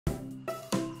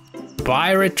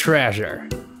pirate treasure.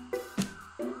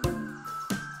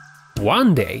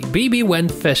 One day, BB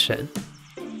went fishing,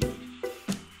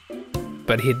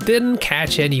 but he didn't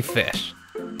catch any fish.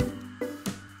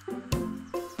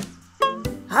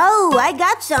 Oh, I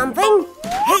got something.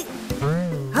 Hey!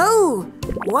 Oh,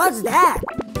 what's that?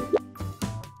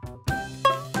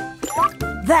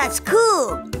 That's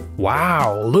cool.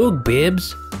 Wow, look,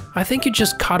 Bibbs. I think you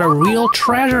just caught a real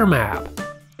treasure map.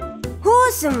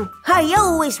 Awesome! I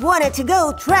always wanted to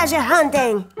go treasure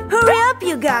hunting. Hurry up,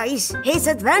 you guys. It's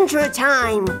adventure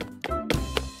time.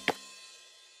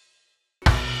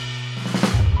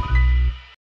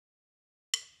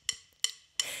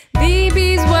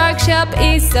 BB's workshop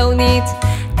is so neat.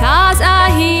 Cars are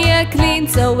here cleaned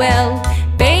so well.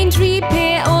 Paint,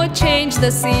 repair or change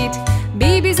the seat.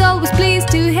 BB's always pleased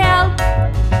to help.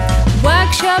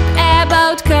 Workshop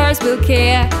about cars will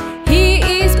care. He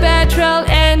is petrol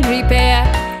and repair.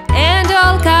 And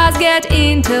all cars get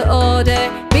into order.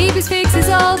 BB's fixes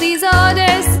all these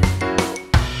orders.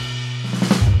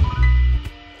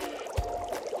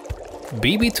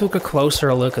 BB took a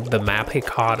closer look at the map he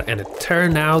caught, and it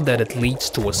turned out that it leads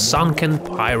to a sunken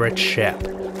pirate ship.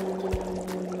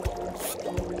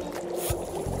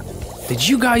 Did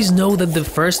you guys know that the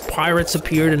first pirates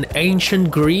appeared in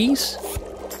ancient Greece?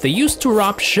 They used to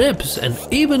rob ships and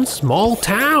even small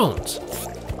towns.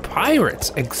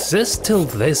 Pirates exist till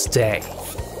this day.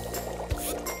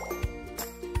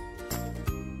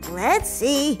 Let's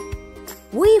see.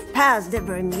 We've passed the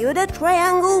Bermuda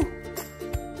Triangle,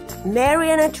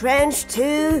 Mariana Trench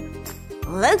too.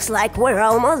 Looks like we're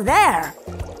almost there.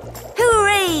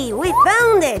 Hooray! We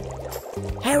found it!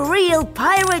 A real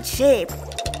pirate ship.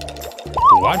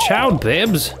 Watch out,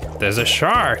 Bibbs. There's a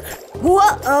shark.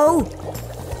 Whoa!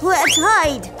 Let's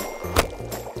hide.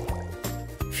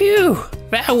 Phew,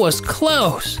 that was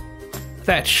close.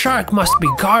 That shark must be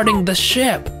guarding the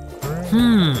ship.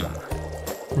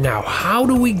 Now how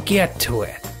do we get to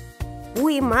it?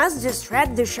 We must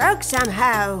distract the shark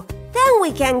somehow. Then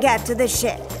we can get to the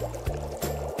ship.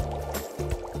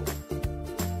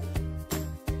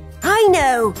 I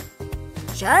know!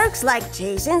 Sharks like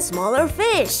chasing smaller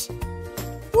fish.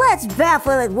 Let's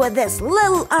baffle it with this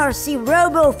little RC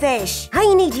robo-fish.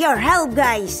 I need your help,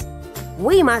 guys.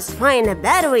 We must find a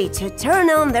battery to turn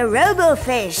on the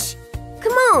robo-fish.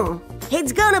 Come on,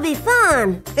 it's gonna be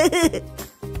fun.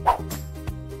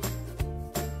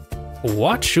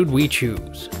 What should we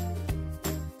choose?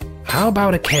 How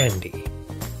about a candy?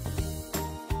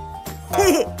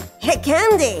 A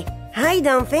candy? I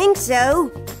don't think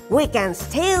so. We can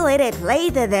still eat it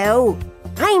later though.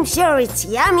 I'm sure it's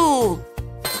yummy.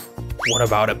 What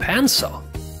about a pencil?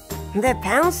 The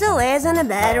pencil isn't a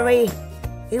battery.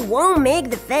 It won't make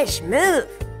the fish move.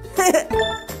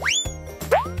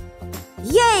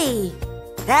 Yay!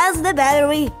 That's the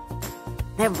battery.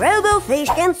 The robo-fish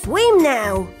can swim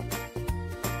now.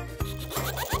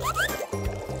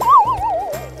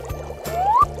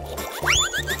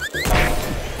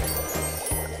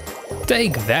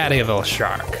 Take that, evil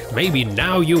shark. Maybe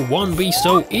now you won't be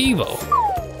so evil.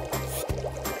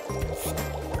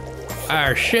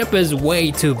 Our ship is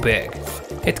way too big.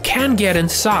 It can't get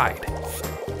inside.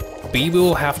 BB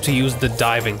will have to use the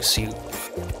diving suit.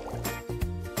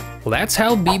 Let's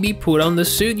help BB put on the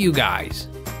suit, you guys.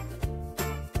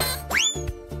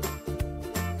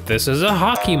 This is a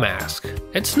hockey mask.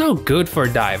 It's no good for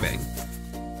diving.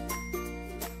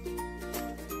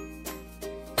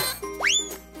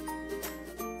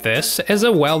 This is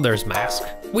a welder's mask.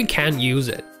 We can't use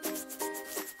it.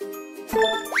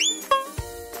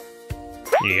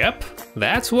 Yep,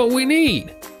 that's what we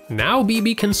need. Now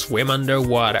BB can swim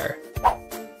underwater.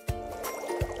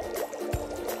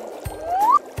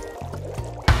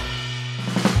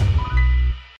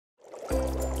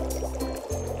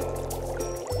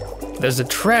 There's a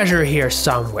treasure here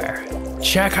somewhere.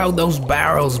 Check out those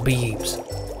barrels, Beebs.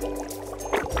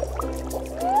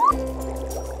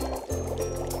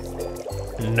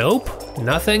 Nope,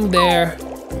 nothing there.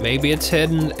 Maybe it's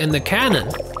hidden in the cannon.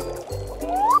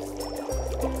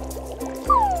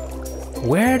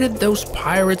 Where did those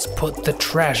pirates put the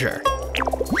treasure?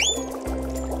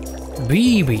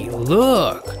 BB,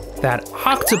 look! That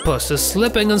octopus is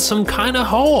slipping in some kind of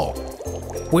hole.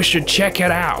 We should check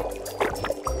it out.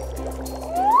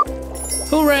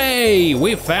 Hooray!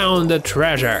 We found the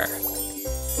treasure!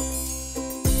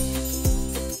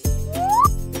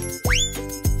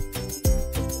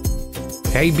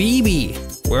 Hey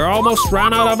BB, we're almost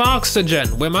run out of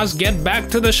oxygen. We must get back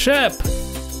to the ship.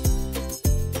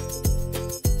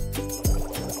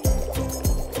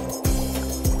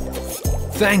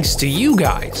 Thanks to you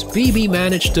guys, BB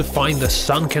managed to find the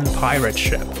sunken pirate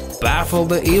ship. baffled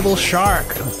the evil shark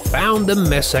and found the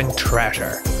missing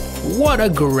treasure. What a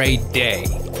great day!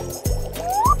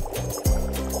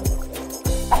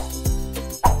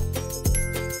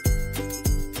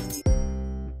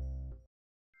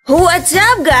 What's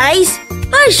up, guys?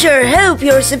 I sure hope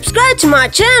you're subscribed to my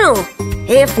channel.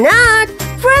 If not,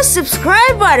 press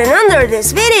subscribe button under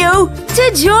this video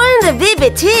to join the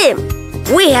Bibi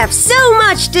team. We have so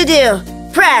much to do.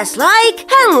 Press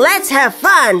like and let's have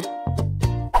fun.